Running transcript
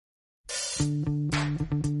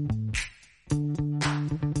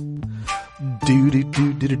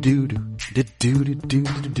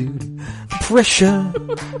Pressure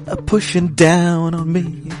pushing down on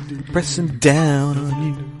me, pressing down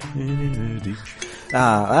on you.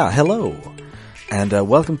 Hello, and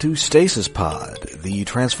welcome to Stasis Pod, the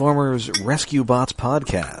Transformers Rescue Bots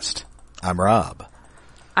podcast. I'm Rob.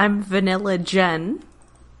 I'm Vanilla Jen.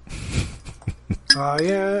 I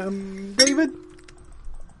am David.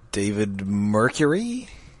 David Mercury?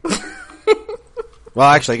 Well,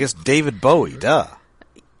 actually, I guess David Bowie, duh.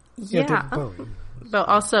 Yeah. David Bowie. But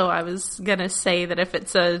also, I was gonna say that if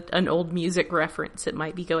it's an old music reference, it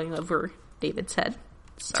might be going over David's head.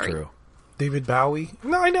 Sorry. It's true. David Bowie.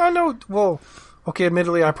 No, I know. Well, okay,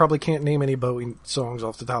 admittedly, I probably can't name any Bowie songs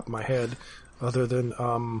off the top of my head, other than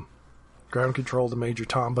Ground Control to Major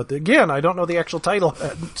Tom. But again, I don't know the actual title of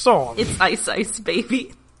that song. It's Ice Ice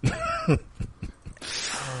Baby.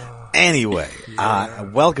 Anyway,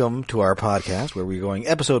 welcome to our podcast where we're going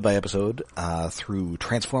episode by episode through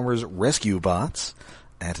Transformers Rescue Bots.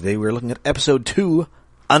 And today we're looking at episode 2,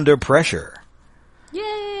 Under Pressure.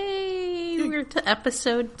 Yay! We're to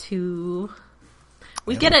episode 2.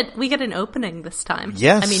 We get an opening this time.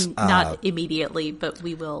 Yes. I mean, not immediately, but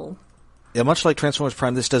we will. Yeah, much like Transformers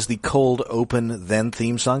Prime, this does the cold open then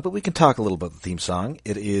theme song, but we can talk a little about the theme song.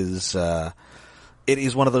 It is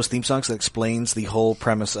one of those theme songs that explains the whole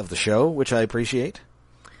premise of the show, which I appreciate.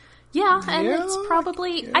 Yeah, and it's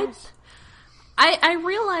probably... Yes. I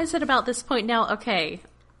realize at about this point now, okay,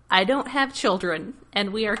 I don't have children,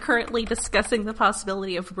 and we are currently discussing the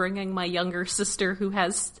possibility of bringing my younger sister, who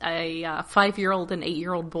has a 5-year-old and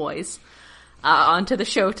 8-year-old boys, onto the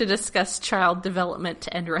show to discuss child development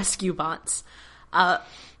and rescue bots. I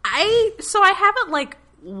haven't,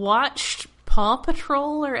 watched Paw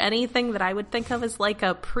Patrol or anything that I would think of as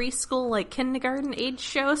a preschool, kindergarten age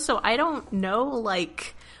show, so I don't know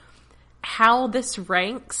how this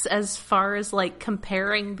ranks as far as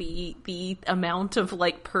comparing the amount of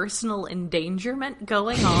personal endangerment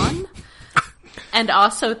going on. And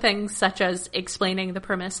also things such as explaining the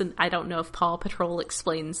premise, and I don't know if Paw Patrol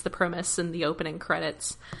explains the premise in the opening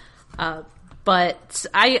credits. But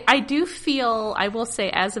I do feel, I will say,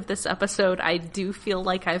 as of this episode, I do feel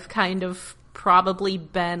like I've kind of probably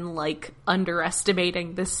been,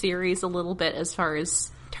 underestimating this series a little bit as far as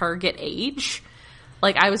target age.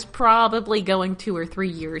 I was probably going 2 or 3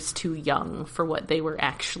 years too young for what they were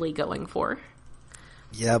actually going for.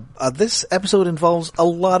 Yeah, this episode involves a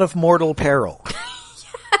lot of mortal peril.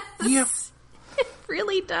 Yes, it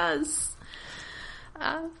really does.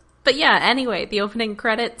 But yeah, anyway, the opening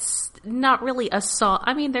credits, not really a song.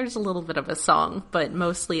 I mean, there's a little bit of a song, but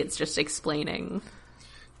mostly it's just explaining.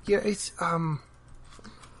 Yeah, it's,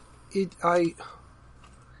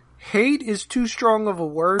 hate is too strong of a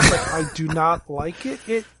word, but I do not like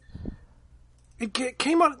it. It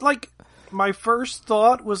came out, my first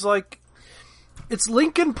thought was it's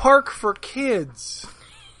Linkin Park for kids.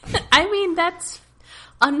 I mean, that's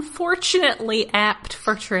unfortunately apt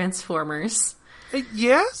for Transformers.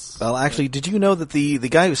 Yes? Well, actually, did you know that the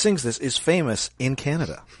guy who sings this is famous in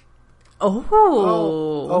Canada?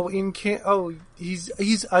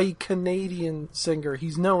 He's a Canadian singer.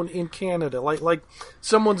 He's known in Canada. Like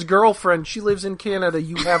someone's girlfriend, she lives in Canada,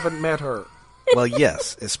 you haven't met her. Well,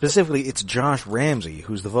 yes. Specifically, it's Josh Ramsey,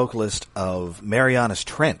 who's the vocalist of Marianas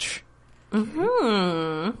Trench.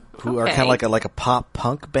 Mm-hmm. Who are kind of like a pop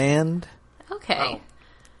punk band. Okay. Oh.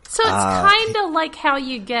 So it's kind of like how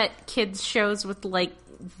you get kids shows with the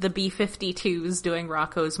B-52s doing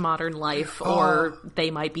Rocko's Modern Life, or They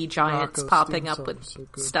Might Be Giants Rocko's popping up with so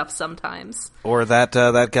stuff sometimes. Or that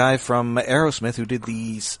guy from Aerosmith who did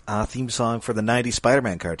the theme song for the 90s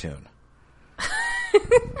Spider-Man cartoon.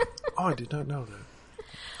 Oh, I did not know that.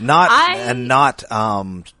 Not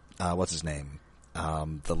what's his name?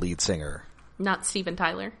 The lead singer. Not Steven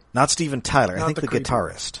Tyler. Not Steven Tyler. Not I think the creepy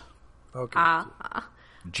guitarist. Okay.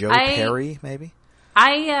 Joe Perry, maybe?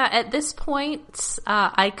 At this point,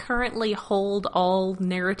 I currently hold all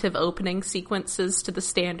narrative opening sequences to the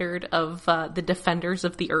standard of the Defenders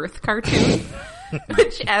of the Earth cartoon,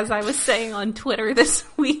 which, as I was saying on Twitter this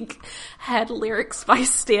week, had lyrics by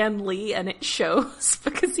Stan Lee, and it shows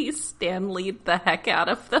because he Stan Lee'd the heck out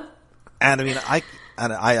of them. And I mean, I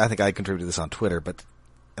think I contributed this on Twitter, but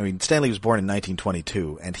I mean, Stan Lee was born in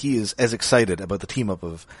 1922, and he is as excited about the team-up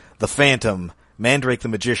of the Phantom, Mandrake the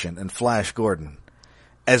Magician, and Flash Gordon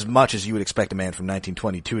as much as you would expect a man from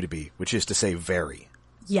 1922 to be, which is to say very.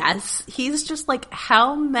 Yes, he's just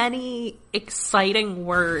how many exciting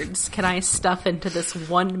words can I stuff into this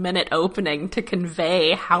 1 minute opening to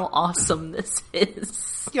convey how awesome this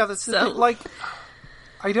is? Yeah, that's so...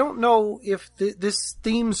 I don't know if this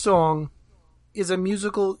theme song fits a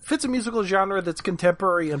musical genre that's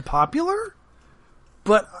contemporary and popular,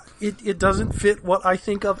 but it doesn't fit what I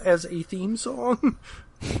think of as a theme song.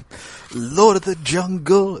 Lord of the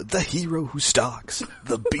jungle, the hero who stalks.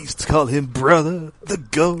 The beasts call him brother, the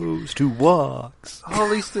ghost who walks. Well,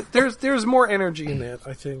 at least there's more energy in that,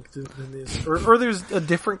 I think, than this. Or there's a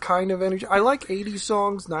different kind of energy. I like 80s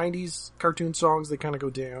songs, 90s cartoon songs. They kind of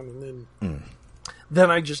go down, and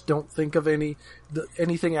then I just don't think of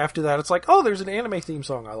anything after that. It's like, oh, there's an anime theme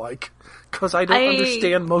song I like, because I don't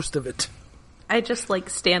understand most of it. I just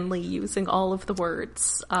like Stanley using all of the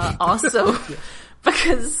words. Also... yeah.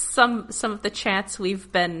 Because some of the chats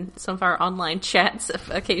some of our online chats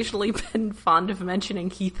have occasionally been fond of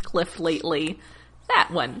mentioning Heathcliff lately.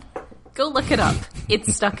 That one. Go look it up.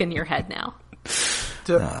 It's stuck in your head now.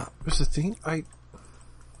 There's a thing,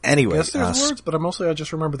 Anyway. Yes, there's words, but I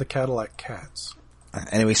just remember the Cadillac Cats.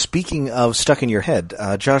 Anyway, speaking of stuck in your head,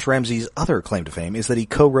 Josh Ramsey's other claim to fame is that he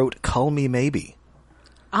co-wrote Call Me Maybe.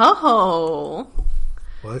 Oh.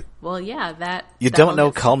 What? Well, yeah, that... You don't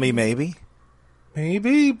know Call Me Maybe?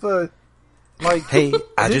 Maybe, but like, hey,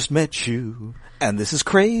 I just met you, and this is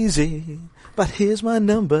crazy, but here's my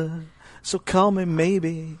number, so call me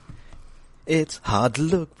maybe. It's hard to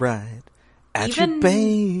look right at you,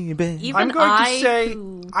 baby. I'm going to say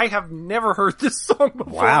I have never heard this song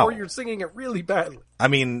before. Wow. Or you're singing it really badly. I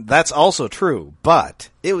mean, that's also true, but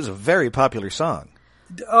it was a very popular song.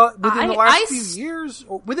 Within the last few years,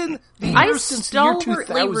 or within the years since the year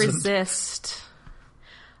 2000.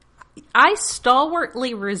 I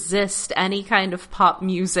stalwartly resist any kind of pop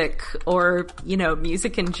music or,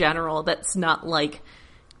 music in general that's not like,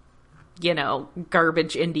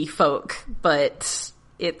 garbage indie folk, but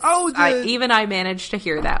it's, I managed to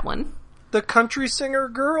hear that one. The country singer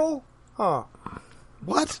girl? Huh.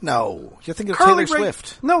 What? No. You're thinking of Taylor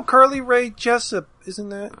Swift. No, Carly Rae Jessep, isn't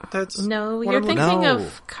that's... No, you're thinking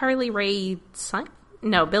of Carly Rae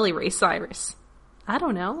Billy Ray Cyrus. I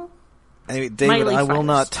don't know. Anyway, David, I will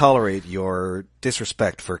not tolerate your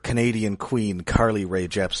disrespect for Canadian Queen Carly Rae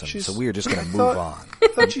Jepsen, so we are just going to move on. I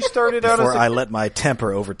thought she started out before I let my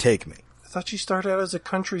temper overtake me. I thought she started out as a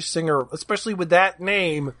country singer, especially with that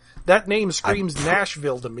name. That name screams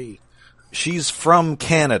Nashville to me. She's from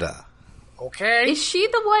Canada. Okay. Is she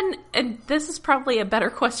the one, and this is probably a better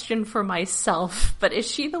question for myself, but is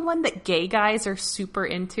she the one that gay guys are super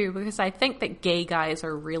into? Because I think that gay guys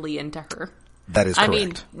are really into her. That is correct. I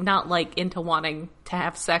mean, not like into wanting to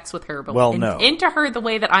have sex with her, but no. Into her the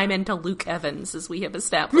way that I'm into Luke Evans, as we have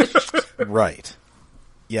established. Right.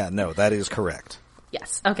 Yeah, no, that is correct.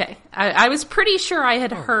 Yes, okay. I was pretty sure I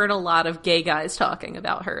had heard a lot of gay guys talking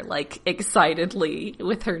about her, like, excitedly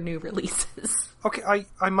with her new releases. Okay,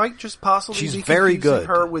 I might just possibly She's be very confusing good.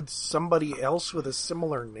 her with somebody else with a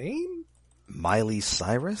similar name? Miley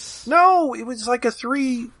Cyrus? No, it was like I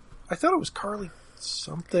thought it was Carly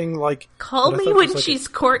something like... Call me when she's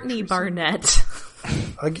Courtney Barnett.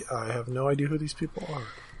 I have no idea who these people are.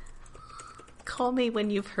 Call me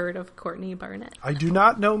when you've heard of Courtney Barnett. I do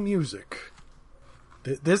not know music.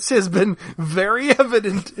 This has been very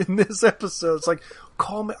evident in this episode. It's like,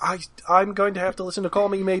 call me... I'm going to have to listen to Call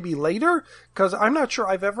Me Maybe later, because I'm not sure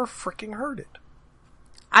I've ever freaking heard it.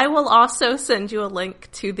 I will also send you a link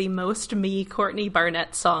to the most me Courtney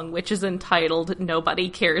Barnett song, which is entitled Nobody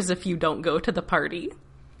Cares If You Don't Go to the Party.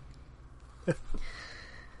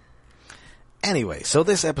 Anyway, so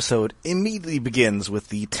this episode immediately begins with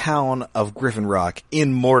the town of Griffin Rock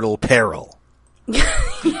in mortal peril.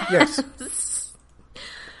 Yes.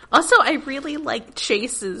 Also, I really like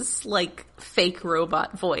Chase's, fake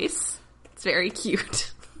robot voice. It's very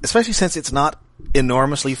cute. Especially since it's not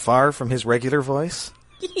enormously far from his regular voice.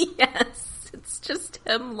 Yes, it's just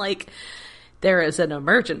him there is an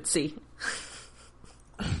emergency.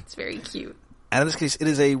 It's very cute. And in this case, it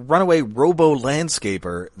is a runaway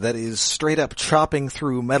robo-landscaper that is straight up chopping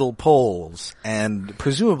through metal poles and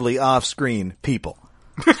presumably off-screen people.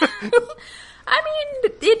 I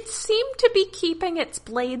mean, it seemed to be keeping its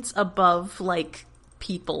blades above,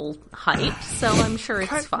 people height, so I'm sure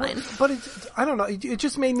it's fine. But I don't know, it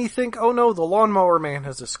just made me think, oh no, the lawnmower man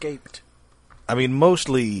has escaped. I mean,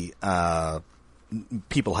 mostly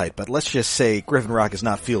people height, but let's just say Griffin Rock is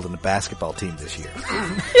not fielding the basketball team this year.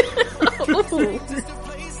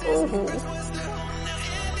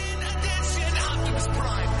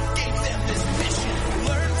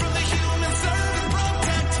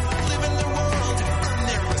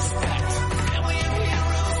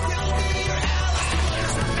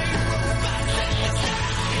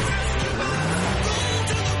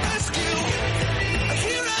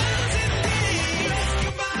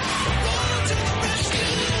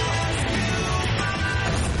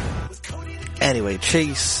 Anyway,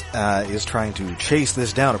 Chase is trying to chase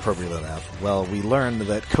this down appropriately enough. Well, we learned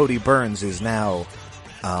that Cody Burns is now,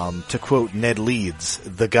 to quote Ned Leeds,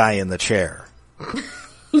 the guy in the chair.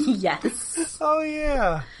 Yes. Oh,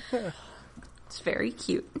 yeah. It's very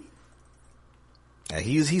cute.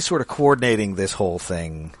 He's sort of coordinating this whole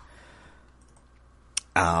thing.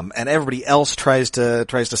 And everybody else tries to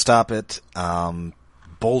stop it.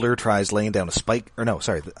 Boulder tries laying down a spike, or no,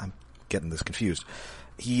 sorry, I'm getting this confused.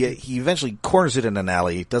 He eventually corners it in an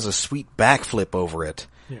alley, does a sweet backflip over it,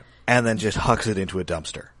 and then just hucks it into a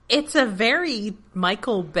dumpster. It's a very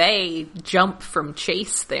Michael Bay jump from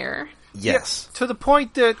Chase there. Yes. Yeah, to the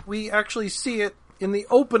point that we actually see it in the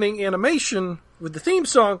opening animation with the theme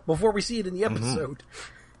song before we see it in the episode.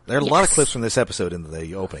 Mm-hmm. There are a lot of clips from this episode in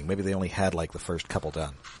the opening. Maybe they only had like the first couple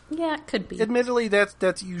done. Yeah, it could be. Admittedly,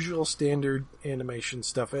 that's usual standard animation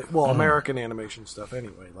stuff. Well, American animation stuff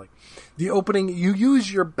anyway. Like the opening, you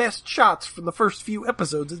use your best shots from the first few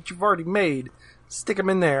episodes that you've already made, stick them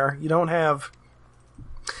in there. You don't have,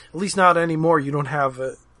 at least not anymore, you don't have,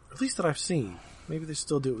 at least that I've seen. Maybe they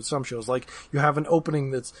still do it with some shows. Like you have an opening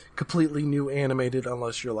that's completely new animated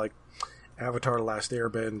unless you're like Avatar: The Last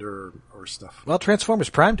Airbender or stuff. Well, Transformers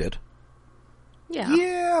Prime did. Yeah.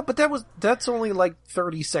 Yeah, but that's only like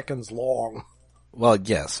 30 seconds long. Well,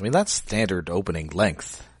 yes. I mean, that's standard opening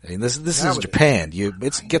length. I mean, this is Japan.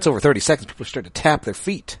 It gets over 30 seconds, people start to tap their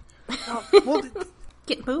feet. Well,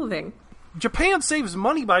 Get moving. Japan saves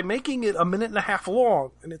money by making it a minute and a half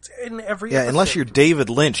long, and it's in every episode. Unless you're David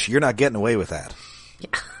Lynch, you're not getting away with that.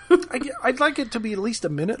 I'd like it to be at least a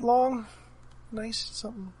minute long. Nice,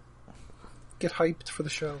 something. Get hyped for the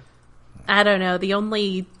show. I don't know. The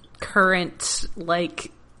only current,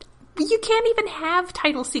 you can't even have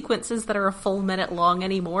title sequences that are a full minute long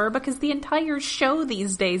anymore because the entire show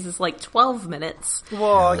these days is like 12 minutes.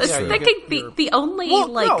 Well, I was thinking the only,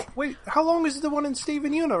 no, wait, how long is the one in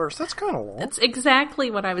Steven Universe? That's kind of long. That's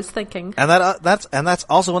exactly what I was thinking. And that's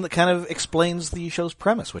also one that kind of explains the show's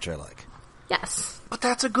premise, which I like. Yes. But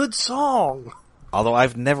that's a good song. Although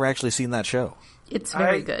I've never actually seen that show. It's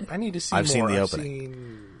very good. I need to see I've more. seen the I've opening.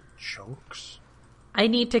 seen chunks. I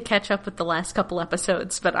need to catch up with the last couple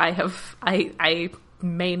episodes, but I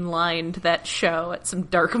mainlined that show at some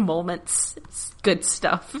dark moments. It's good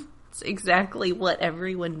stuff. It's exactly what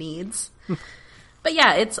everyone needs. But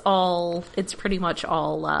yeah, it's pretty much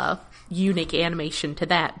all unique animation to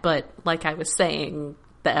that, but like I was saying,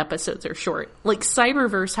 the episodes are short. Like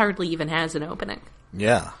Cyberverse hardly even has an opening.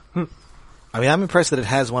 Yeah. I mean, I'm impressed that it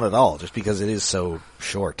has one at all, just because it is so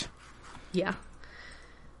short. Yeah.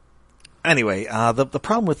 Anyway, the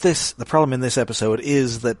problem in this episode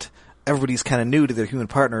is that everybody's kind of new to their human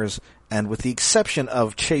partners, and with the exception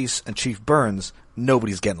of Chase and Chief Burns,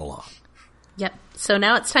 nobody's getting along. Yep. So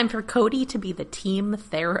now it's time for Cody to be the team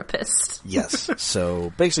therapist. Yes.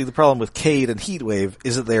 So basically the problem with Cade and Heatwave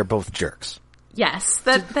is that they are both jerks. Yes.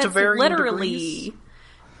 That's varying literally... degrees?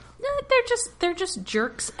 They're just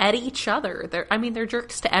jerks at each other. They're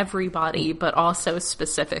jerks to everybody, but also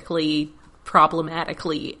specifically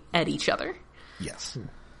problematically at each other. Yes.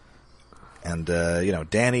 And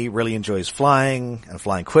Danny really enjoys flying and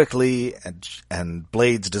flying quickly, and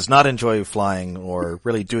Blades does not enjoy flying or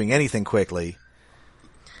really doing anything quickly.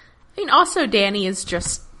 I mean, also Danny is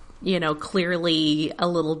just, clearly a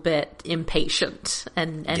little bit impatient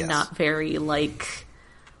and Yes. not very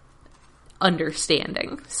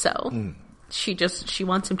understanding. So she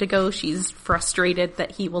wants him to go. She's frustrated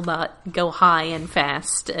that he will not go high and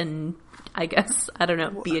fast and I guess, I don't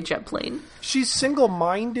know, be a jet plane. She's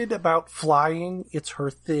single-minded about flying. It's her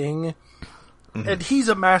thing. And he's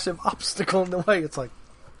a massive obstacle in the way. It's like,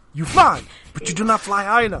 you fly, but you do not fly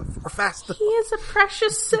high enough or fast enough. He is a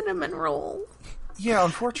precious cinnamon roll. Yeah,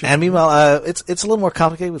 unfortunately. And meanwhile, it's a little more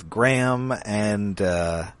complicated with Graham and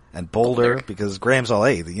Boulder, because Graham's all,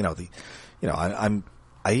 hey, he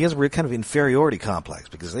has a real kind of inferiority complex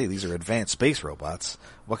because, hey, these are advanced space robots.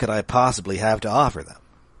 What could I possibly have to offer them?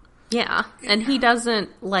 Yeah, and he doesn't,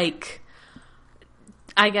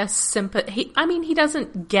 I guess, sympathy. He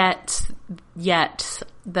doesn't get yet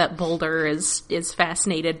that Boulder is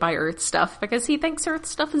fascinated by Earth stuff because he thinks Earth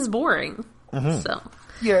stuff is boring. Mm-hmm. So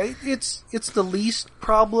yeah, it's the least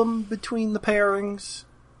problem between the pairings.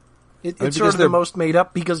 It's sort of they're the most made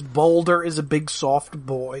up because Boulder is a big soft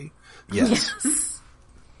boy. Yes.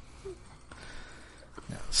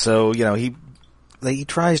 So he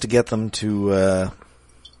tries to get them to.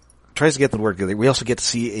 Tries to get them to work together. We also get to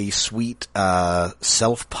see a sweet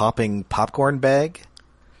self-popping popcorn bag.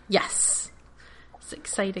 Yes. It's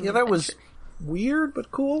exciting. Yeah, that was weird but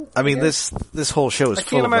cool. I mean, this whole show is I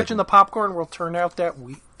full can't of imagine the popcorn will turn out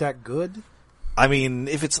that good. I mean,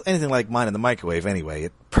 if it's anything like Mine in the Microwave anyway,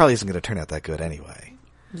 it probably isn't going to turn out that good anyway.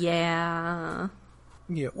 Yeah.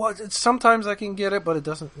 Yeah, well, sometimes I can get it, but it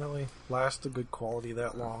doesn't really last a good quality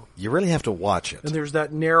that long. You really have to watch it. And there's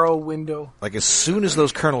that narrow window. Like, as soon as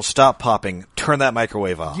those kernels stop popping, turn that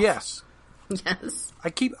microwave off. Yes. Yes.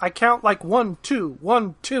 I count like 1, 2,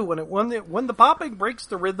 1, 2, and when the popping breaks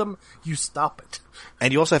the rhythm, you stop it.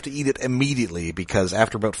 And you also have to eat it immediately, because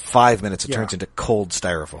after about 5 minutes, it turns into cold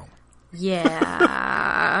styrofoam.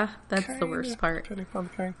 Yeah. That's the worst part. Depending on the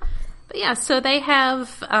kind. But yeah, so they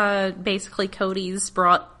have, basically Cody's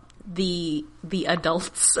brought the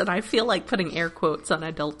adults, and I feel like putting air quotes on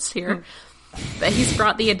adults here, but he's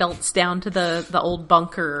brought the adults down to the old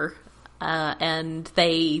bunker, and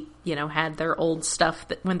they, had their old stuff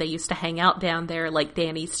that when they used to hang out down there, like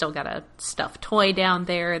Danny's still got a stuffed toy down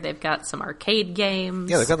there, they've got some arcade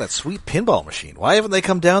games. Yeah, they've got that sweet pinball machine. Why haven't they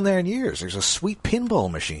come down there in years? There's a sweet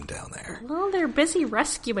pinball machine down there. Well, they're busy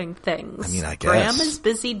rescuing things. I mean, I guess. Graham is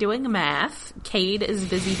busy doing math, Cade is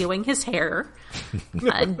busy doing his hair,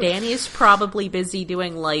 and Danny is probably busy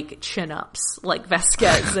doing, like, chin-ups, like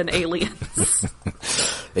Vasquez in Aliens.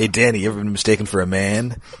 Hey, Danny, you ever been mistaken for a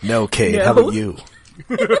man? No, Cade, No. how about you?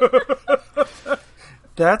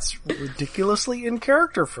 That's ridiculously in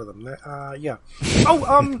character for them. Yeah.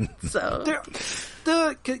 So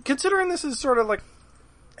Considering this is sort of like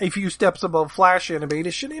a few steps above Flash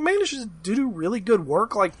animation, it manages to do really good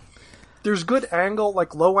work. Like, there's good angle,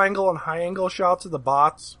 like low angle and high angle shots of the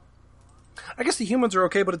bots. I guess the humans are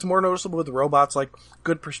okay, but it's more noticeable with the robots, like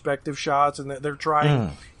good perspective shots, and they're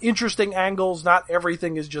trying interesting angles. Not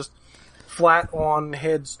everything is just flat on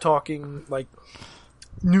heads talking, like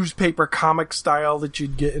newspaper comic style that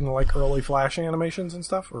you'd get in like early Flash animations and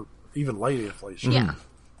stuff, or even late Flash. yeah.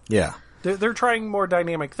 Yeah. They're trying more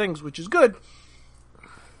dynamic things, which is good.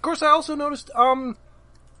 Of course, I also noticed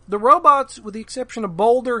the robots, with the exception of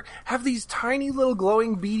Boulder, have these tiny little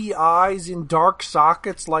glowing beady eyes in dark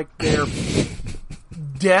sockets, like they're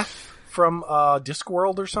Death from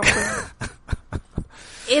Discworld or something.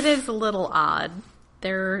 It is a little odd.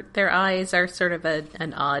 Their eyes are sort of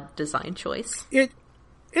an odd design choice. I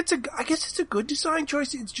guess it's a good design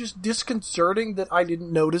choice. It's just disconcerting that I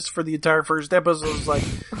didn't notice for the entire first episode. It was like,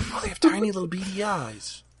 oh, they have tiny little beady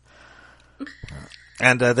eyes.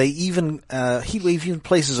 And they even, Heatwave even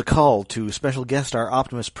places a call to special guest star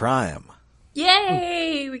Optimus Prime.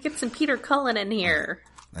 Yay! We get some Peter Cullen in here.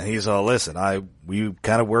 And he's all, listen, we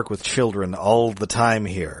kind of work with children all the time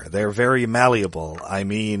here. They're very malleable. I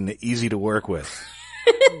mean, easy to work with.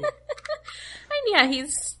 And yeah,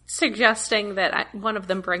 he's suggesting that one of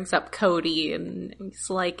them brings up Cody, and he's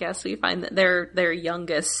like, yes, we find that their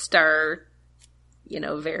youngest are,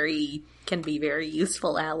 can be very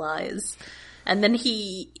useful allies. And then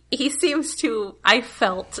he seems to, I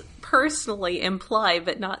felt, personally imply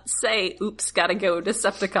but not say, oops, gotta go,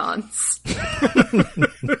 Decepticons.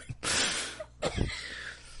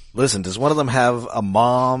 Listen, does one of them have a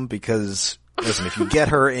mom? Because, listen, if you get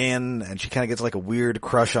her in and she kind of gets like a weird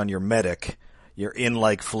crush on your medic, you're in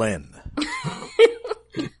like Flynn.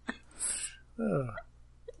 No,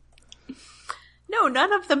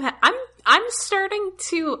 none of them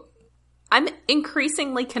I'm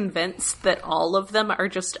increasingly convinced that all of them are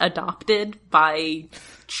just adopted by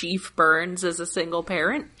Chief Burns as a single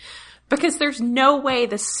parent. Because there's no way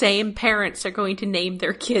the same parents are going to name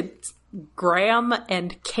their kids Graham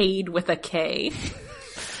and Cade with a K.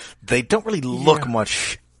 They don't really look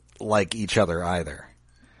much like each other either.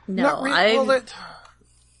 No,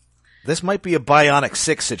 This might be a Bionic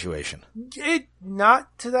 6 situation.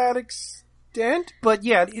 Not to that extent, but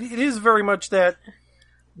yeah, it is very much that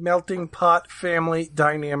melting pot family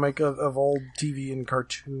dynamic of old TV and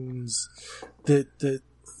cartoons that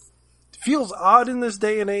feels odd in this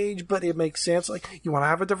day and age, but it makes sense. Like, you want to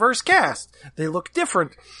have a diverse cast. They look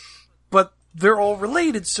different, but they're all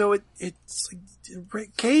related, so it's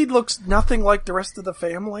Cade looks nothing like the rest of the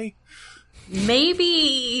family.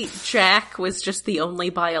 Maybe Jack was just the only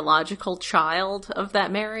biological child of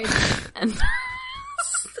that marriage. And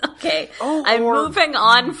okay, I'm moving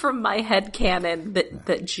on from my headcanon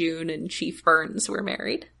that June and Chief Burns were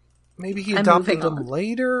married. Maybe he adopted them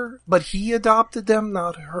later, but he adopted them,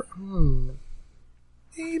 not her.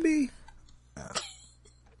 Maybe.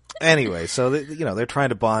 Anyway, so they're trying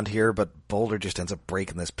to bond here, but Boulder just ends up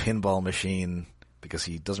breaking this pinball machine because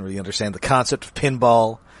he doesn't really understand the concept of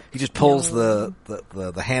pinball. He just pulls the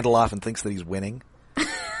handle off and thinks that he's winning.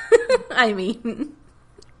 I mean,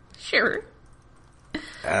 sure.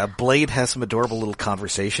 Blade has some adorable little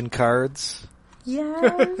conversation cards.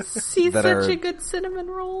 Yes, he's such a good cinnamon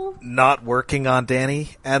roll. Not working on Danny,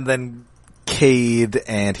 and then Cade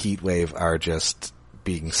and Heatwave are just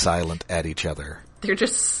being silent at each other. They're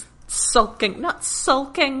just sulking. Not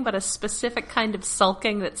sulking, but a specific kind of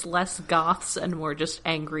sulking that's less goths and more just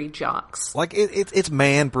angry jocks. Like, it's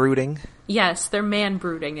man brooding. Yes, they're man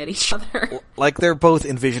brooding at each other. Like, they're both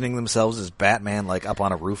envisioning themselves as Batman, like, up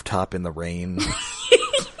on a rooftop in the rain.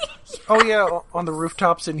 Oh, yeah, on the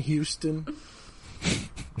rooftops in Houston.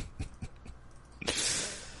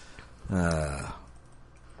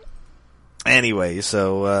 Anyway,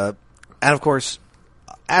 so, and of course,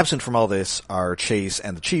 absent from all this are Chase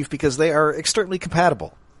and the Chief, because they are extremely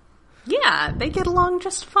compatible. Yeah, they get along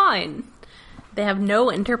just fine. They have no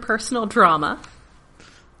interpersonal drama.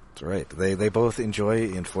 That's right. They both enjoy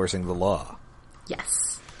enforcing the law.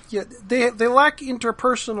 Yes. Yeah, they lack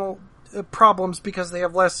interpersonal problems because they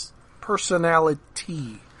have less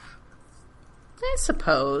personality. I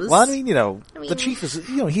suppose. Well, I mean, the Chief is,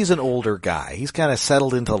 he's an older guy. He's kind of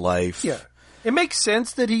settled into life. Yeah. It makes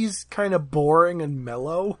sense that he's kind of boring and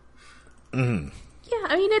mellow. Mm-hmm. Yeah,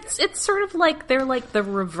 I mean, it's sort of like they're like the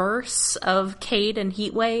reverse of Cade and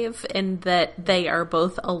Heatwave in that they are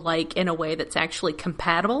both alike in a way that's actually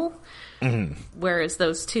compatible. Mm-hmm. Whereas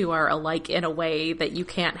those two are alike in a way that you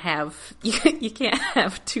can't have you can't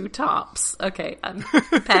have two tops. Okay, I'm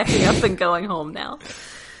packing up and going home now.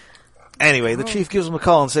 Anyway, the Chief gives him a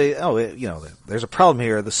call and say, there's a problem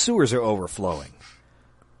here. The sewers are overflowing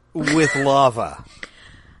with lava.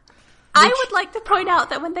 I would like to point out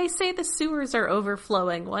that when they say the sewers are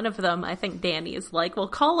overflowing, one of them, I think Danny, is like, well,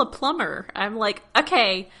 call a plumber. I'm like,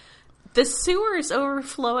 okay, the sewers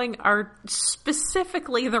overflowing are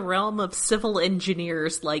specifically the realm of civil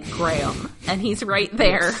engineers like Graham, and he's right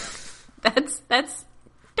there. That's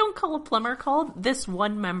don't call a plumber, call this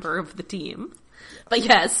one member of the team. But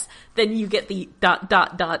yes, then you get the ...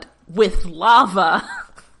 with lava.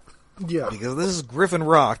 Yeah. Because this is Griffin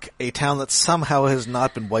Rock, a town that somehow has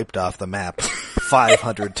not been wiped off the map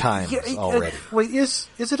 500 times already. Wait, is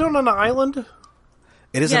it on an island?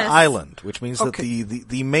 It is Yes. an island, which means Okay. that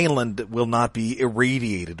the mainland will not be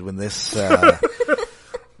irradiated when this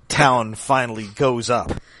town finally goes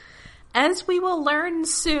up. As we will learn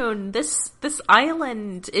soon, this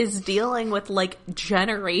island is dealing with, like,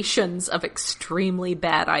 generations of extremely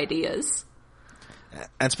bad ideas.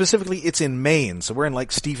 And specifically, it's in Maine, so we're in,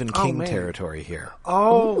 like, Stephen King Maine. territory here.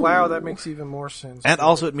 Oh, wow, that makes even more sense. And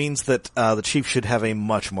also it means that the Chief should have a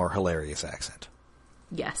much more hilarious accent.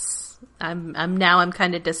 Yes. I'm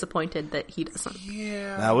kind of disappointed that he doesn't.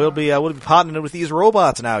 Yeah. Now, we'll be partnering with these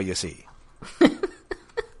robots now, you see.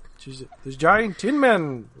 These giant tin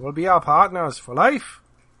men will be our partners for life.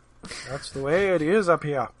 That's the way it is up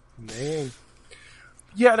here. Man.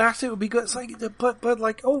 Yeah, and actually it would be good. It's like, but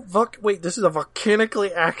like, wait, this is a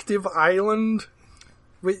volcanically active island?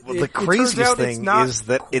 Well, the craziest thing is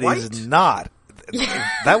that it is not.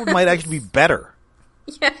 That might actually be better.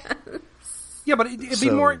 Yeah. Yeah, but it'd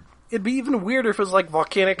be more, it'd be even weirder if it was like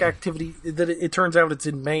volcanic activity that it turns out it's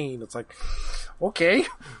in Maine. It's like, okay.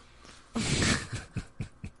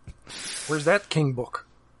 Where's that King book?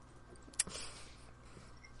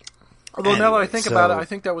 Although now that I think about it, I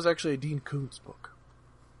think that was actually a Dean Koontz book.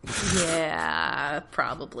 Yeah,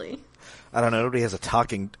 probably. I don't know. Nobody has a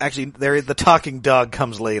talking. Actually, the talking dog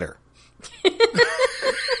comes later.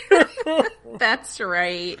 That's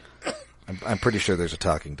right. I'm pretty sure there's a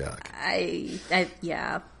talking dog.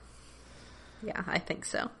 Yeah, I think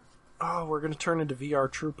so. Oh, we're going to turn into VR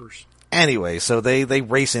troopers. Anyway, so they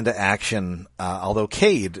race into action, although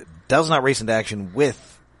Cade does not race into action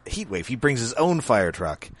with Heatwave. He brings his own fire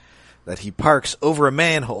truck that he parks over a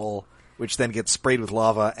manhole, which then gets sprayed with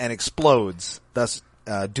lava and explodes, thus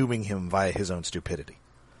dooming him via his own stupidity.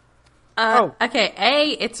 Okay,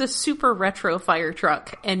 A, it's a super retro fire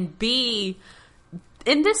truck, and B,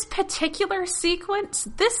 in this particular sequence,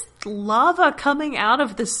 this lava coming out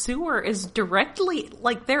of the sewer is directly,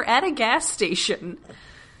 like, they're at a gas station.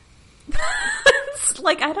 It's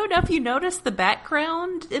like, I don't know if you noticed the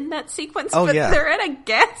background in that sequence, but yeah. They're at a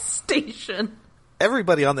gas station.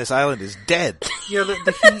 Everybody on this island is dead. Yeah,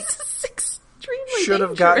 the heat It's extremely should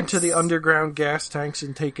have gotten to the dangerous. underground gas tanks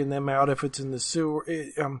and taken them out if it's in the sewer.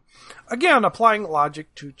 Again, applying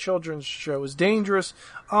logic to children's show is dangerous.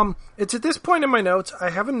 It's at this point in my notes, I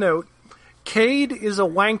have a note. Cade is a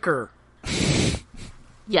wanker.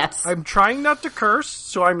 Yes. I'm trying not to curse,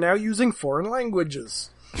 so I'm now using foreign languages.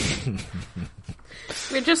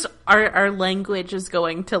 We're just, our language is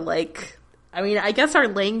going to, like, I mean, I guess our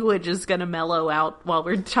language is going to mellow out while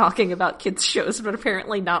we're talking about kids' shows, but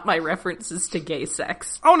apparently not my references to gay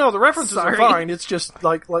sex. Oh no, the references Sorry. are fine. It's just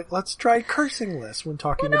like let's try cursing less when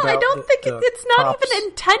talking No, about. I don't think it's not tops. even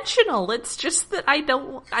intentional. It's just that I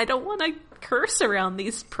don't want to curse around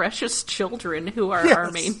these precious children who are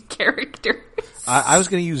our main characters. I was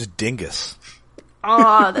going to use dingus.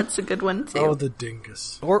 Aw, that's a good one too. Oh, the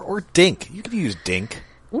dingus. Or dink. You could use dink.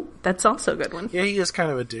 Ooh, that's also a good one. Yeah, he is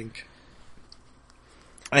kind of a dink.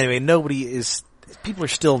 Anyway, people are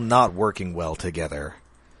still not working well together.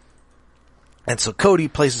 And so Cody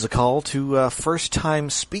places a call to first-time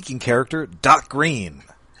speaking character Doc Green.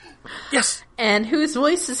 Yes! And whose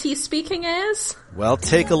voice is he speaking as? Well,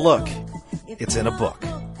 take a look. It's in a book.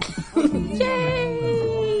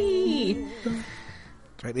 Yay!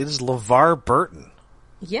 Right, it is LeVar Burton.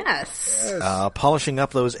 Yes. Polishing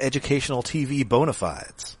up those educational TV bona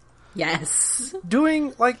fides. Yes.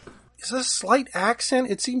 Doing, is a slight accent,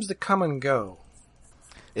 it seems to come and go.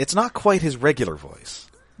 It's not quite his regular voice.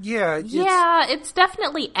 Yeah. It's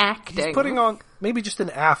definitely acting. He's putting on maybe just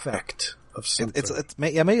an affect of something. It's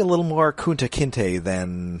maybe a little more Kunta Kinte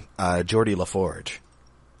than Geordie LaForge.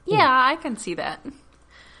 Yeah, I can see that.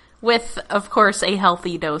 With, of course, a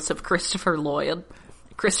healthy dose of Christopher Lloyd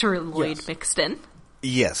Yes. mixed in.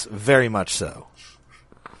 Yes, very much so.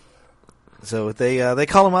 So they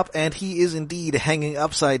call him up, and he is indeed hanging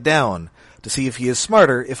upside down to see if he is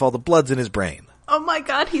smarter if all the blood's in his brain. Oh my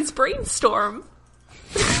god, he's Brainstorm.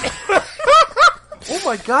 Oh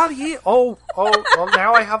my god, well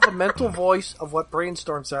now I have the mental voice of what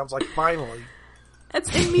Brainstorm sounds like, finally.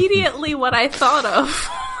 That's immediately what I thought of.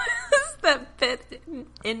 Is that bit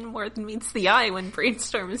in More Than Meets the Eye when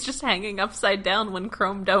Brainstorm is just hanging upside down when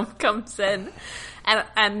Chrome Dome comes in.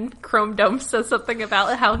 And Chrome Dome says something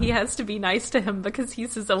about how he has to be nice to him because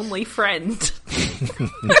he's his only friend.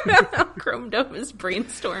 Chrome Dome is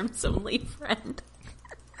Brainstorm's only friend.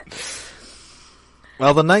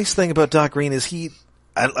 Well, the nice thing about Doc Green is he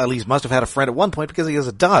at least must have had a friend at one point because he has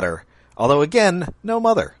a daughter. Although, again, no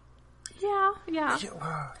mother. Yeah.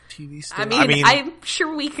 TV stuff. I mean, I'm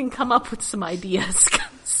sure we can come up with some ideas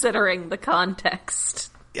considering the context.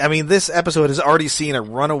 I mean, this episode has already seen a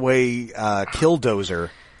runaway killdozer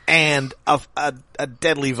and a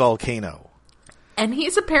deadly volcano. And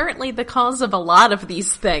he's apparently the cause of a lot of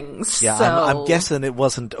these things. Yeah, so... I'm guessing it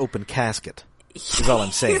wasn't open casket. Is all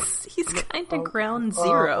I'm saying. He's kind of ground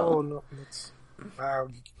zero. Oh no,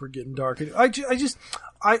 we're getting dark.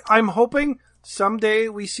 I'm hoping someday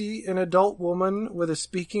we see an adult woman with a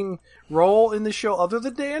speaking role in the show other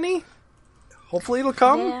than Danny. Hopefully it'll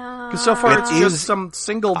come. Because so far it's just some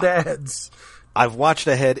single dads. I've watched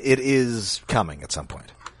ahead. It is coming at some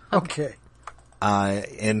point. Okay.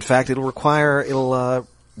 In fact, it'll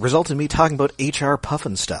result in me talking about HR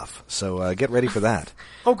Puffin stuff. So get ready for that.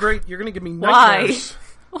 Oh great, you're gonna give me nightmares.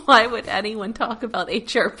 Why would anyone talk about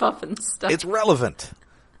HR Puffin stuff? It's relevant.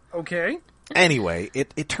 Okay. Anyway,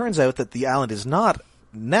 it turns out that the island is not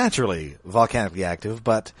naturally volcanically active,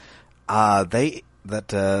 but it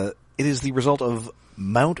is the result of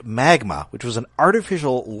Mount Magma, which was an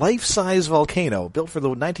artificial life-size volcano built for the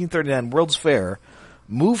 1939 World's Fair,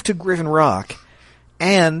 moved to Griffin Rock,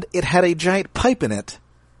 and it had a giant pipe in it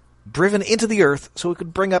driven into the earth so it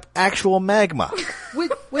could bring up actual magma.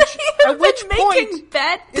 At which making point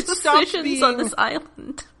bad it stops decisions being on this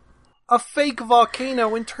island. a fake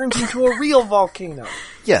volcano and turns into a real volcano.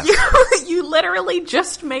 Yes. You literally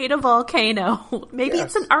just made a volcano. Maybe Yes.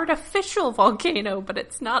 it's an artificial volcano, but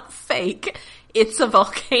it's not fake. It's a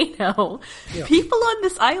volcano. Yeah. People on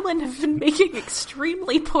this island have been making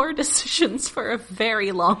extremely poor decisions for a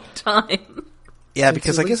very long time. Yeah,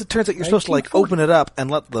 because I guess it turns out you're supposed to open it up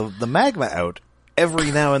and let the magma out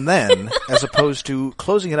every now and then, as opposed to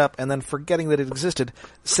closing it up and then forgetting that it existed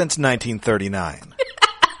since 1939.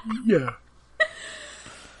 Yeah.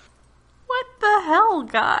 What the hell,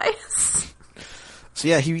 guys? So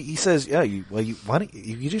yeah, he says, yeah, why don't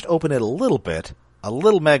you just open it a little bit, a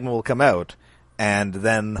little magma will come out, and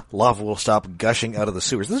then lava will stop gushing out of the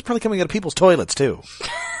sewers. This is probably coming out of people's toilets too.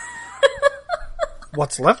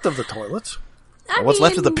 What's left of the toilets? What's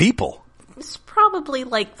left of the people? It's probably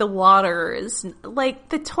like the water is like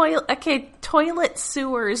the toilet. Okay, toilet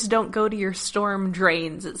sewers don't go to your storm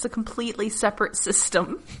drains. It's a completely separate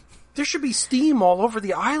system. There should be steam all over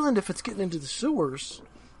the island if it's getting into the sewers.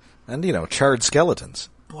 And, charred skeletons.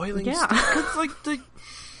 Boiling Yeah. steam. It's like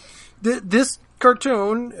this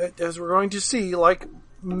cartoon, as we're going to see, like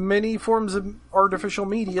many forms of artificial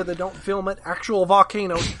media that don't film at actual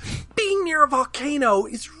volcanoes, being near a volcano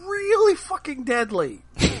is really fucking deadly.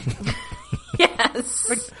 Yes.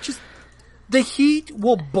 Like, just The heat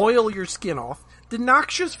will boil your skin off. The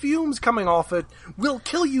noxious fumes coming off it will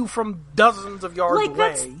kill you from dozens of yards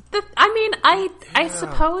away. I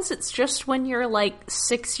suppose it's just when you're like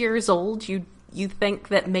 6 years old, you think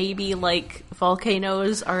that maybe like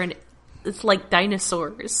volcanoes are it's like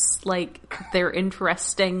dinosaurs, like they're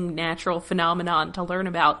interesting natural phenomenon to learn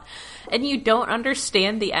about, and you don't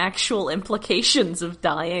understand the actual implications of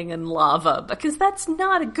dying in lava, because that's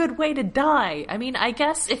not a good way to die. I mean, I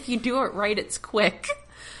guess if you do it right, it's quick.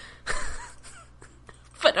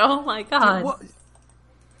 But oh my god.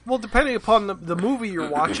 Well, depending upon the movie you're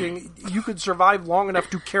watching, you could survive long enough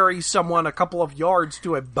to carry someone a couple of yards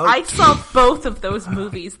to a boat. I saw both of those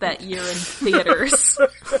movies that year in theaters.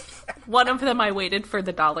 One of them I waited for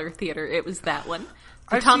the dollar theater. It was that one.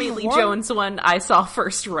 The Tommy Lee Jones one I saw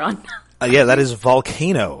first run. Yeah, that is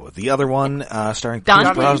Volcano. The other one, starring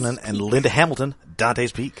Pierce Brosnan and Linda Hamilton,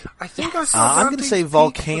 Dante's Peak. I think I saw I'm going to say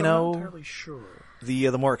Volcano, I'm not entirely sure.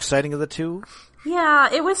 The more exciting of the two.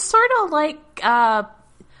 Yeah, it was sort of like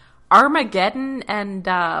Armageddon and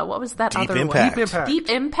what was that Deep other Impact. one? Deep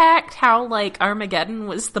Impact. How like Armageddon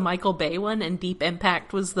was the Michael Bay one, and Deep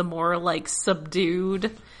Impact was the more like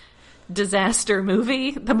subdued disaster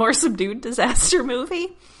movie. The more subdued disaster movie.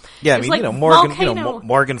 Yeah, I mean, like Volcano.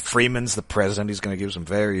 Morgan Freeman's the president. He's going to give some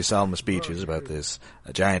very solemn speeches about this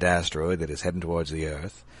giant asteroid that is heading towards the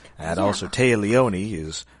Earth. And also Téa Leoni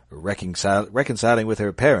is reconciling with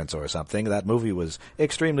her parents or something. That movie was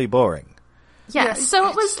extremely boring. Yeah, so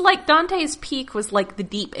it was like Dante's Peak was like the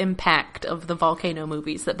Deep Impact of the Volcano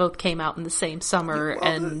movies that both came out in the same summer,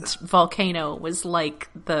 and Volcano was like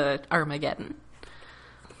the Armageddon.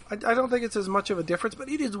 I don't think it's as much of a difference, but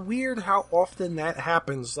it is weird how often that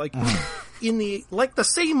happens. Like in the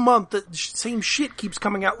same month, the same shit keeps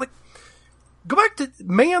coming out. Like, go back to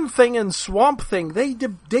Man-Thing and Swamp Thing. They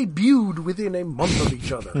debuted within a month of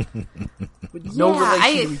each other, with no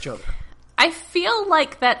relation to each other. I feel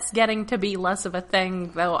like that's getting to be less of a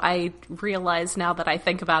thing, though I realize now that I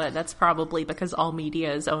think about it, that's probably because all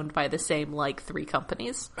media is owned by the same, like, 3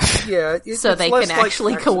 companies. Yeah. So they can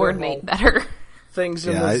actually coordinate better. Things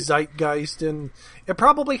in the zeitgeist, and it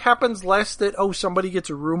probably happens less that, somebody gets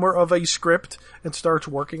a rumor of a script and starts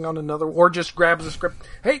working on another, or just grabs a script.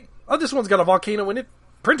 Hey, this one's got a volcano in it.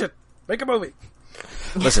 Print it. Make a movie.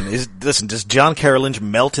 Listen, does John Carroll Lynch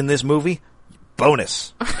melt in this movie?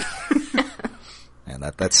 Bonus. And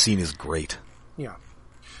that scene is great. Yeah.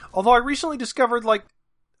 Although I recently discovered, like,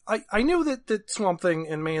 I knew that Swamp Thing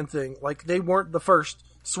and Man Thing, like, they weren't the first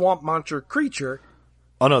swamp monster creature.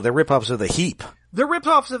 Oh no, they're rip-offs of The Heap. They're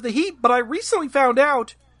rip-offs of The Heap, but I recently found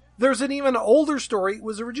out there's an even older story. It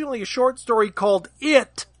was originally a short story called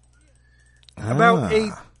It, about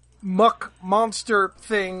a muck monster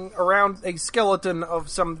thing around a skeleton of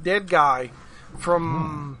some dead guy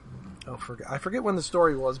from... I forget when the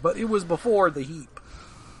story was, but it was before The Heap.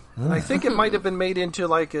 And I think it might have been made into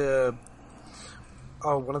like one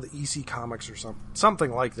of the EC comics or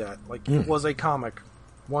something like that. Like it was a comic,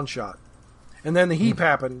 one shot. And then The Heap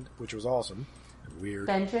happened, which was awesome. Weird.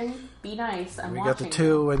 Benjamin, be nice. We got the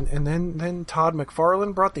 2, and then Todd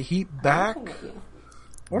McFarlane brought The Heap back.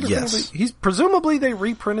 Yes. Presumably they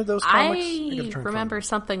reprinted those comics. I remember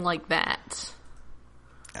something like that.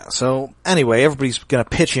 So, anyway, everybody's going to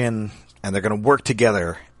pitch in, and they're going to work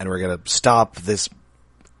together, and we're going to stop this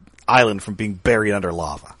island from being buried under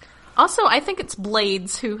lava. Also, I think it's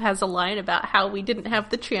Blades who has a line about how we didn't have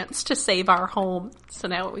the chance to save our home, so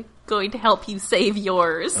now we're going to help you save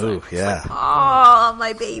yours. Oh, yeah. Oh,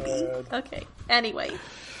 my baby. Okay. Anyway,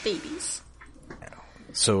 babies.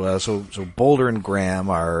 So Boulder and Graham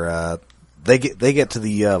are... They get to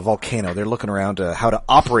the volcano. They're looking around how to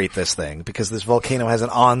operate this thing because this volcano has an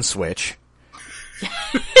on switch. Hey,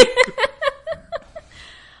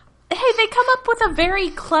 they come up with a very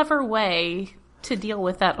clever way to deal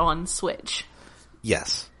with that on switch.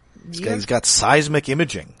 Yes. He's got seismic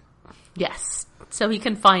imaging. Yes. So he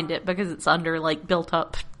can find it because it's under like built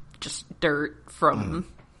up just dirt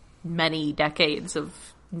from many decades of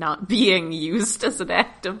not being used as an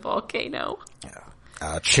active volcano. Yeah.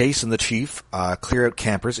 Chase and the Chief clear out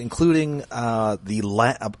campers, including a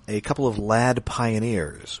couple of Lad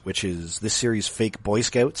Pioneers, which is this series' fake Boy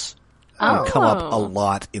Scouts. Will come up a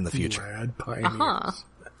lot in the future. Lad Pioneers.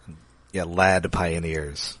 Yeah, Lad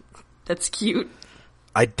Pioneers. That's cute.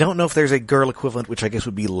 I don't know if there's a girl equivalent, which I guess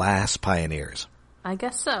would be Lass Pioneers. I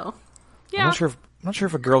guess so. Yeah. I'm not sure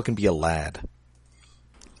if a girl can be a lad.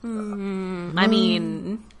 I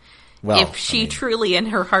mean... Well, if she truly in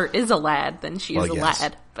her heart is a lad, then she is a yes.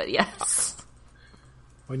 lad. But yes.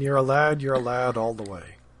 When you're a lad all the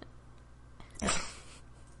way.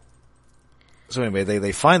 So anyway,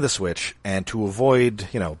 they find the switch, and to avoid,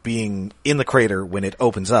 being in the crater when it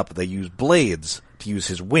opens up, they use Blades to use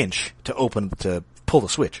his winch to pull the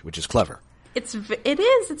switch, which is clever. It's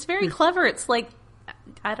very clever. It's like,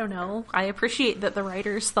 I don't know. I appreciate that the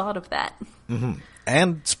writers thought of that. Mm-hmm.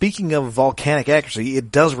 And speaking of volcanic accuracy,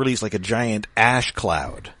 it does release like a giant ash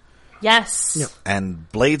cloud. Yes. Yep. And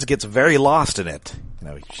Blades gets very lost in it.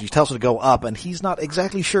 She tells him to go up, and he's not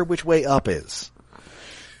exactly sure which way up is.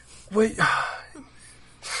 Wait,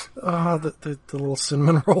 the little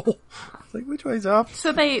cinnamon roll. Like, which way's up?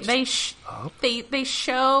 So he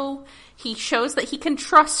shows that he can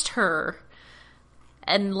trust her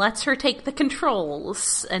and lets her take the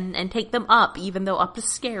controls and take them up, even though up is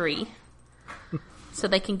scary. So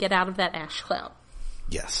they can get out of that ash cloud.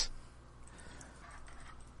 Yes.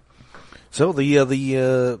 So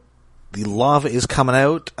the lava is coming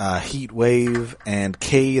out. Heatwave and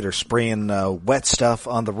Cade are spraying wet stuff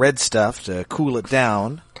on the red stuff to cool it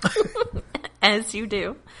down. As you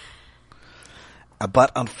do.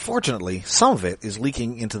 But unfortunately, some of it is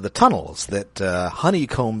leaking into the tunnels that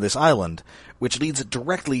honeycomb this island, which leads it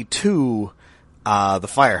directly to the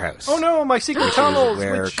firehouse. Oh no, my secret tunnels!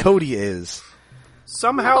 Where which Cody is.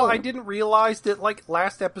 somehow I didn't realize that, like,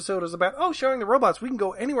 last episode was about, showing the robots, we can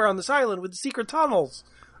go anywhere on this island with the secret tunnels.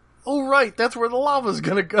 Oh right, that's where the lava's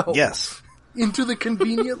gonna go. Yes. Into the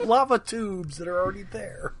convenient lava tubes that are already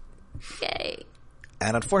there. Yay.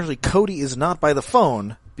 And unfortunately, Cody is not by the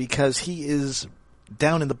phone because he is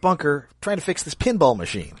down in the bunker trying to fix this pinball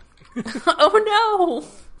machine. Oh no!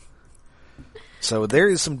 So there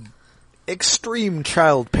is some extreme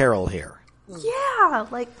child peril here. Yeah,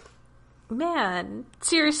 like, man.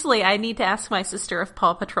 Seriously, I need to ask my sister if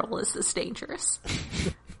Paw Patrol is this dangerous.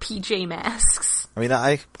 PJ Masks. I mean,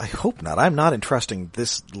 I hope not. I'm not entrusting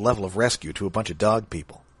this level of rescue to a bunch of dog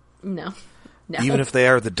people. No. Even if they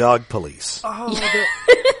are the dog police.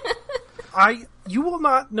 You will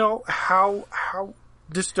not know how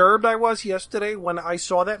disturbed I was yesterday when I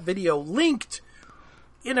saw that video linked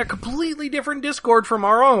in a completely different Discord from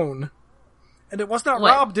our own. And it was not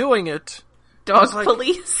What? Rob doing it. Dog It's like-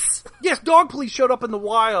 police? Yes, dog police showed up in the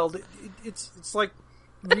wild. It's like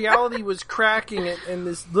reality was cracking it, and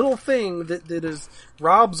this little thing that is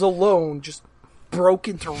Rob's alone just broke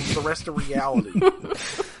into the rest of reality.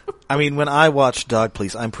 I mean, when I watched Dog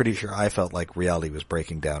Police, I'm pretty sure I felt like reality was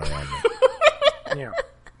breaking down around me. Yeah.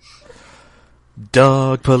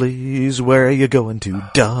 Dog Police, where are you going to?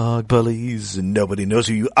 Dog Police, nobody knows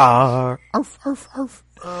who you are. Arf, arf,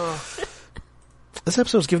 arf. This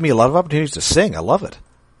episode's giving me a lot of opportunities to sing. I love it.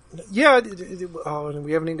 Yeah, and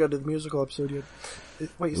we haven't even got to the musical episode yet.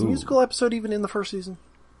 Wait, is the musical episode even in the first season?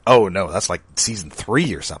 Oh, no, that's like season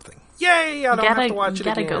 3 or something. Yay! I don't have to watch you it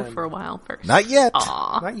gotta again. go for a while first. Not yet.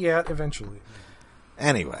 Aw. Not yet, eventually.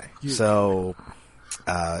 Anyway, so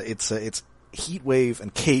it's Heatwave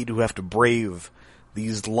and Cade who have to brave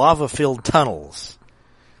these lava-filled tunnels.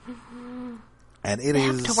 And They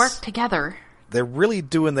have to work together. They're really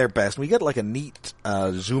doing their best. We get like a neat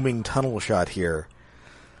zooming tunnel shot here,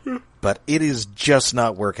 but it is just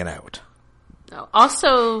not working out.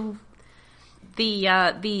 Also, the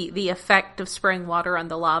effect of spraying water on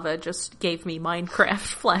the lava just gave me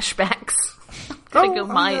Minecraft flashbacks.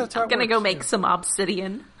 I'm gonna go make some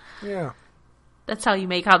obsidian. Yeah. That's how you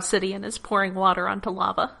make obsidian, is pouring water onto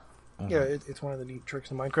lava. Yeah, it's one of the neat tricks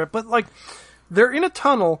in Minecraft. But, like, they're in a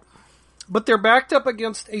tunnel, but they're backed up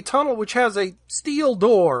against a tunnel which has a steel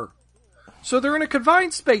door. So they're in a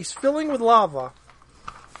confined space filling with lava.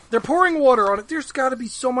 They're pouring water on it. There's got to be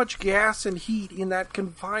so much gas and heat in that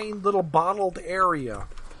confined little bottled area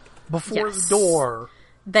before Yes. the door.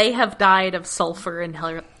 They have died of sulfur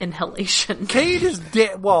inhalation. Cade is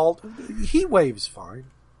dead. Well, Heatwave's fine.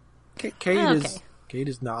 Cade Okay.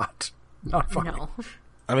 is not fine. No.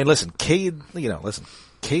 I mean, listen, Cade.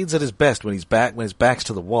 Cade's at his best when his back's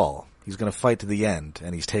to the wall. He's going to fight to the end,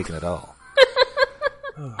 and he's taking it all.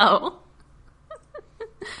 Oh.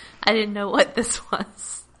 I didn't know what this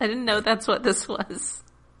was. I didn't know that's what this was.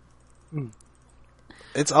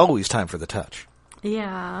 It's always time for the touch.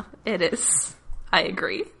 Yeah, it is. I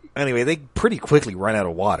agree. Anyway, they pretty quickly run out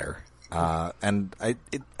of water, and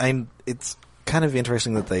it's kind of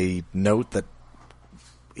interesting that they note that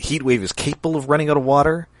Heatwave is capable of running out of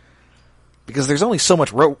water, because there's only so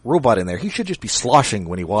much robot in there. He should just be sloshing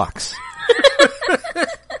when he walks.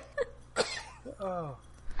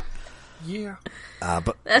 Yeah.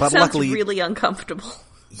 But That sounds luckily, really uncomfortable.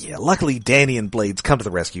 yeah, luckily Danny and Blades come to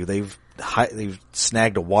the rescue. They've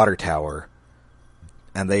snagged a water tower,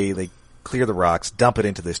 and they clear the rocks, dump it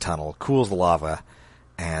into this tunnel, cools the lava,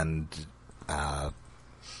 and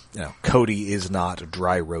Cody is not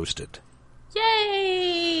dry roasted. Yay!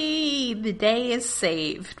 Finally, the day is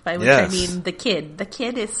saved, by which Yes. I mean the kid. The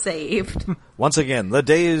kid is saved. Once again, the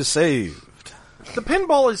day is saved. The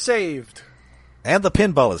pinball is saved. And the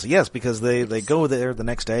pinball is, yes, because they go there the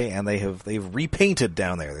next day and they've repainted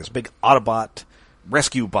down there. There's a big Autobot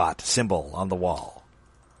rescue bot symbol on the wall.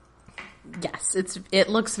 Yes, it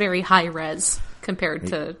looks very high res compared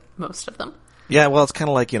to most of them. Yeah, well, it's kind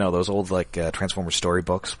of like, those old, Transformers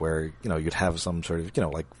storybooks where, you'd have some sort of,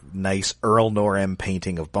 nice Earl Norem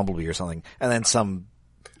painting of Bumblebee or something, and then some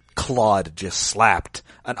clod just slapped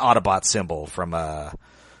an Autobot symbol from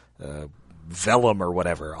Vellum or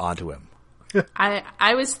whatever onto him.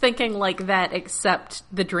 I was thinking like that, except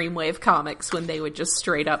the Dreamwave comics, when they would just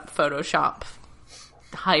straight up Photoshop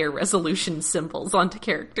higher resolution symbols onto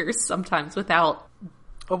characters, sometimes without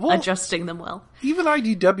adjusting them well. Even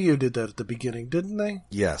IDW did that at the beginning, didn't they?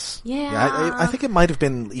 Yes. Yeah. I think it might have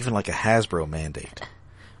been even like a Hasbro mandate.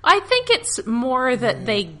 I think it's more that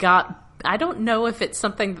they got... I don't know if it's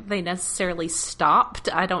something that they necessarily stopped.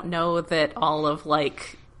 I don't know that all of,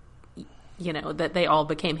 that they all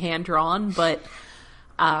became hand-drawn, but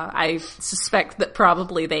I suspect that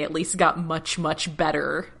probably they at least got much, much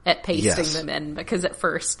better at pasting them in, because at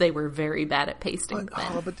first they were very bad at pasting them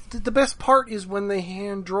in. But the best part is when they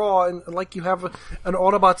hand-draw, and you have an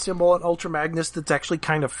Autobot symbol, an Ultra Magnus that's actually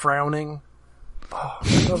kind of frowning. Oh,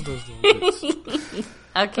 I love those little bits.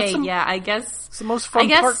 Okay, I guess... It's the most fun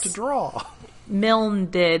part to draw.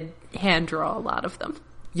 Milne did hand-draw a lot of them.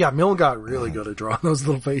 Yeah, Milne got really good at drawing those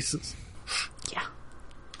little faces. Yeah.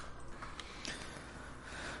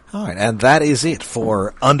 All right, and that is it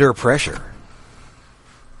for Under Pressure.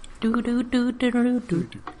 It's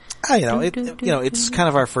kind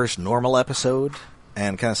of our first normal episode,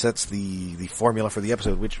 and kind of sets the formula for the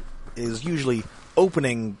episode, which is usually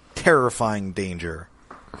opening terrifying danger,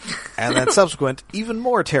 and then subsequent even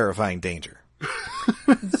more terrifying danger.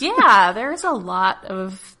 Yeah, there's a lot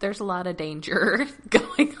of danger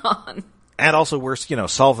going on. And also we're,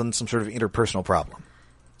 solving some sort of interpersonal problem.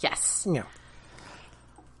 Yes. Yeah.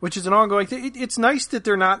 Which is an ongoing thing. It's nice that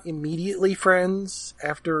they're not immediately friends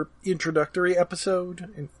after introductory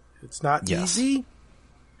episode. And it's not easy.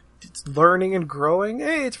 It's learning and growing.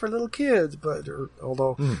 Hey, it's for little kids,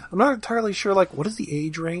 although I'm not entirely sure, what is the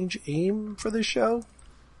age range aim for this show?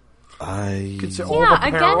 I guess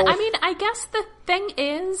the thing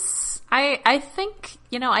is, I think,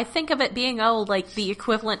 I think of it being, the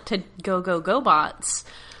equivalent to Go Bots.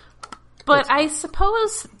 But I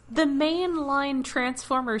suppose the mainline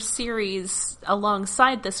Transformers series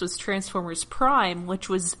alongside this was Transformers Prime, which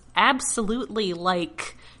was absolutely,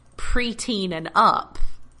 preteen and up.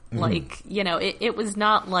 It was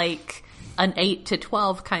not like an 8 to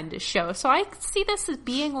 12 kind of show. So I see this as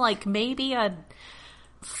being maybe a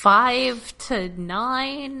 5 to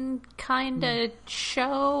 9 kind of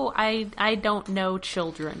show. I don't know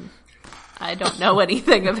children. I don't know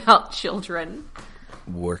anything about children.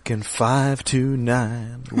 Working 5 to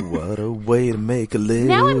 9, what a way to make a living.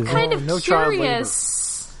 Now I'm kind of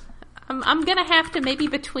curious. I'm gonna have to, maybe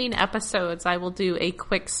between episodes, I will do a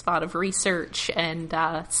quick spot of research and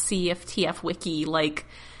see if TF Wiki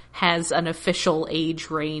has an official age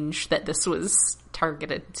range that this was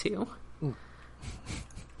targeted to.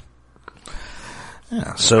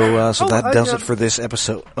 Yeah, so that does it for this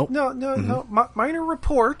episode. Oh. No. Minor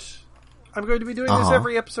report. I'm going to be doing this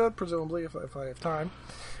every episode, presumably, if I have time.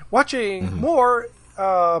 Watching more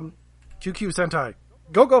QQ Sentai.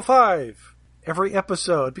 Go 5 every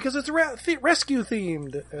episode, because it's rescue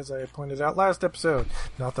themed, as I pointed out last episode.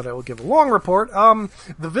 Not that I will give a long report.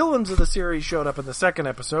 The villains of the series showed up in the second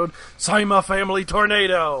episode. Saima Family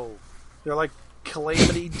Tornado. They're like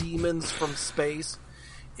calamity demons from space.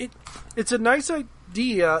 It's a nice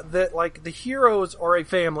idea that the heroes are a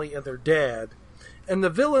family and their dad, and the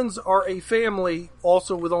villains are a family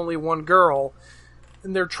also with only one girl,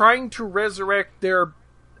 and they're trying to resurrect their,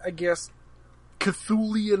 I guess,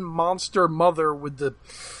 Cthulian monster mother with the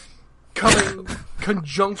coming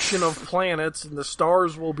conjunction of planets, and the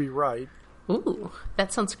stars will be right. Ooh,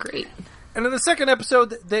 that sounds great. And in the second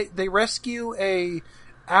episode, they rescue a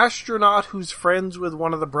astronaut who's friends with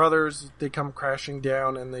one of the brothers. They come crashing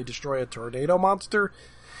down and they destroy a tornado monster.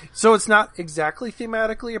 So it's not exactly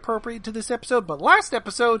thematically appropriate to this episode, but last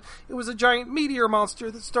episode, it was a giant meteor monster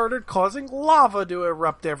that started causing lava to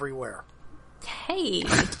erupt everywhere. Hey.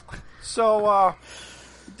 So,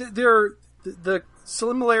 the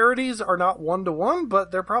similarities are not one-to-one,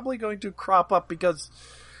 but they're probably going to crop up because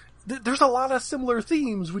there's a lot of similar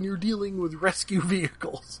themes when you're dealing with rescue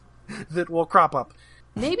vehicles that will crop up.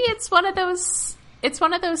 Maybe it's one of those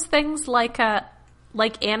things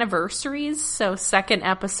like anniversaries, so second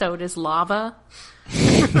episode is lava.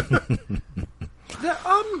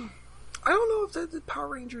 I don't know if the Power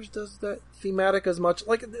Rangers does that thematic as much.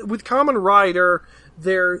 Like with Kamen Rider,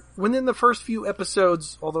 within the first few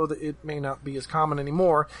episodes, although it may not be as common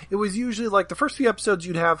anymore, it was usually like the first few episodes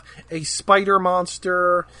you'd have a spider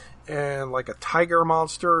monster and like a tiger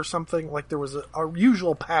monster or something. Like there was a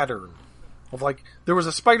usual pattern of like there was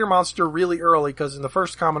a spider monster really early because in the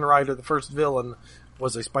first Kamen Rider, the first villain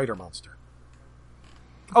was a spider monster.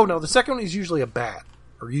 Oh no, the second one is usually a bat.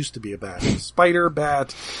 Or used to be a bat. Spider,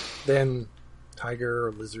 bat, then tiger,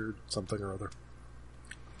 or lizard, something or other.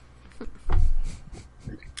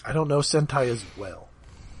 I don't know Sentai as well.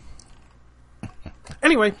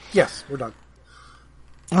 Anyway, yes, we're done.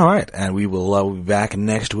 All right, and we will be back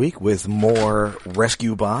next week with more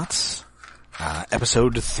Rescue Bots.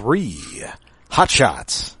 Episode 3, Hot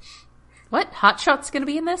Shots. What? Hot Shot's gonna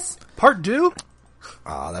be in this? Part 2?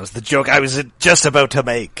 Oh, that was the joke I was just about to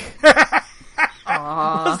make.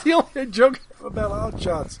 That's the only joke about Hot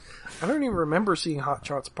Shots. I don't even remember seeing Hot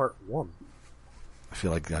Shots Part 1. I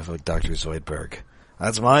feel like Dr. Zoidberg.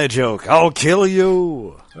 That's my joke. I'll kill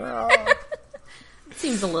you.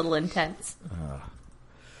 Seems a little intense.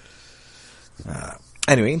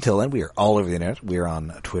 Anyway, until then, we are all over the internet. We're on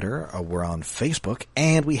Twitter, we're on Facebook,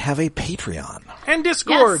 and we have a Patreon. And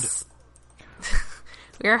Discord. Yes.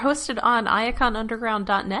 We are hosted on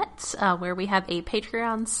iaconunderground.net, where we have a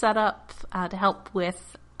Patreon set up to help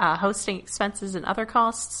with hosting expenses and other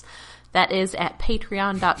costs. That is at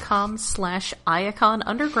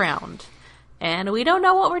patreon.com/iaconunderground. And we don't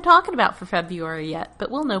know what we're talking about for February yet,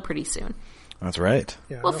 but we'll know pretty soon. That's right.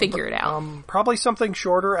 Yeah, we'll figure it out. Probably something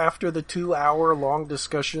shorter after the 2-hour-long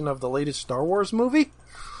discussion of the latest Star Wars movie.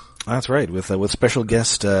 That's right, with special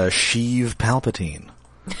guest Sheev Palpatine.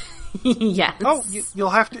 Yes. Oh,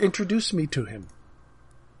 you'll have to introduce me to him.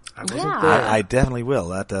 I wasn't Yeah. there. I definitely will.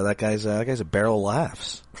 That guy's a barrel of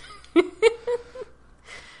laughs.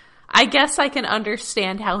 I guess I can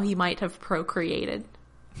understand how he might have procreated.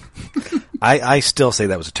 I still say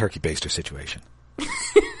that was a turkey baster situation.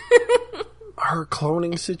 Her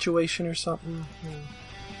cloning situation or something.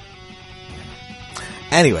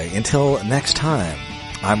 Anyway, until next time,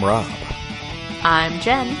 I'm Rob. I'm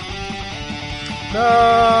Jen.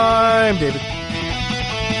 I'm David.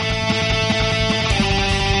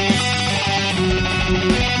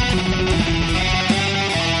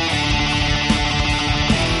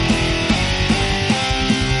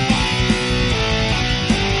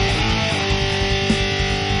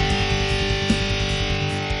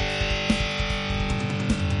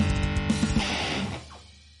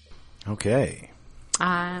 Okay.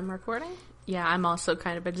 I'm recording. Yeah, I'm also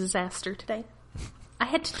kind of a disaster today. I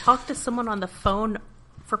had to talk to someone on the phone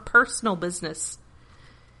for personal business.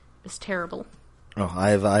 It was terrible. Oh,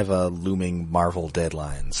 I've a looming Marvel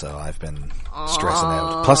deadline, so I've been stressing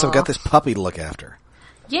out. Plus, I've got this puppy to look after.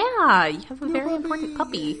 Yeah, you have a very important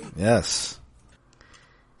puppy. Yes.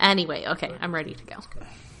 Anyway, okay, I'm ready to go.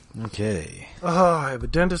 Okay. I have a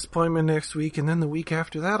dentist appointment next week, and then the week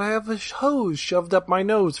after that I have a hose shoved up my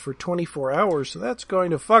nose for 24 hours, so that's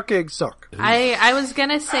going to fucking suck. I was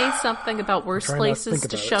gonna say something about worse Try not to places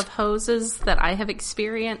think to about shove it. hoses that I have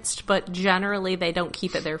experienced, but generally they don't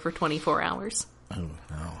keep it there for 24 hours. Oh,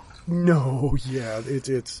 no. No, yeah,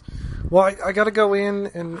 it's... Well, I gotta go in,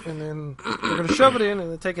 and then they're gonna shove it in,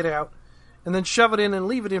 and then take it out, and then shove it in and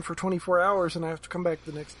leave it in for 24 hours, and I have to come back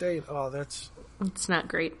the next day, and that's... It's not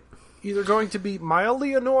great. Either going to be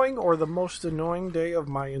mildly annoying or the most annoying day of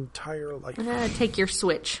my entire life. I'm gonna take your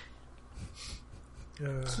Switch.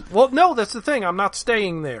 Well, no, that's the thing. I'm not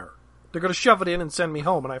staying there. They're going to shove it in and send me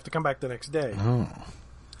home, and I have to come back the next day. Oh.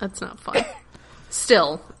 That's not fun.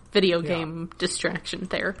 Still, video game distraction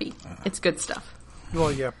therapy. It's good stuff.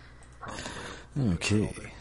 Well, yeah. Okay.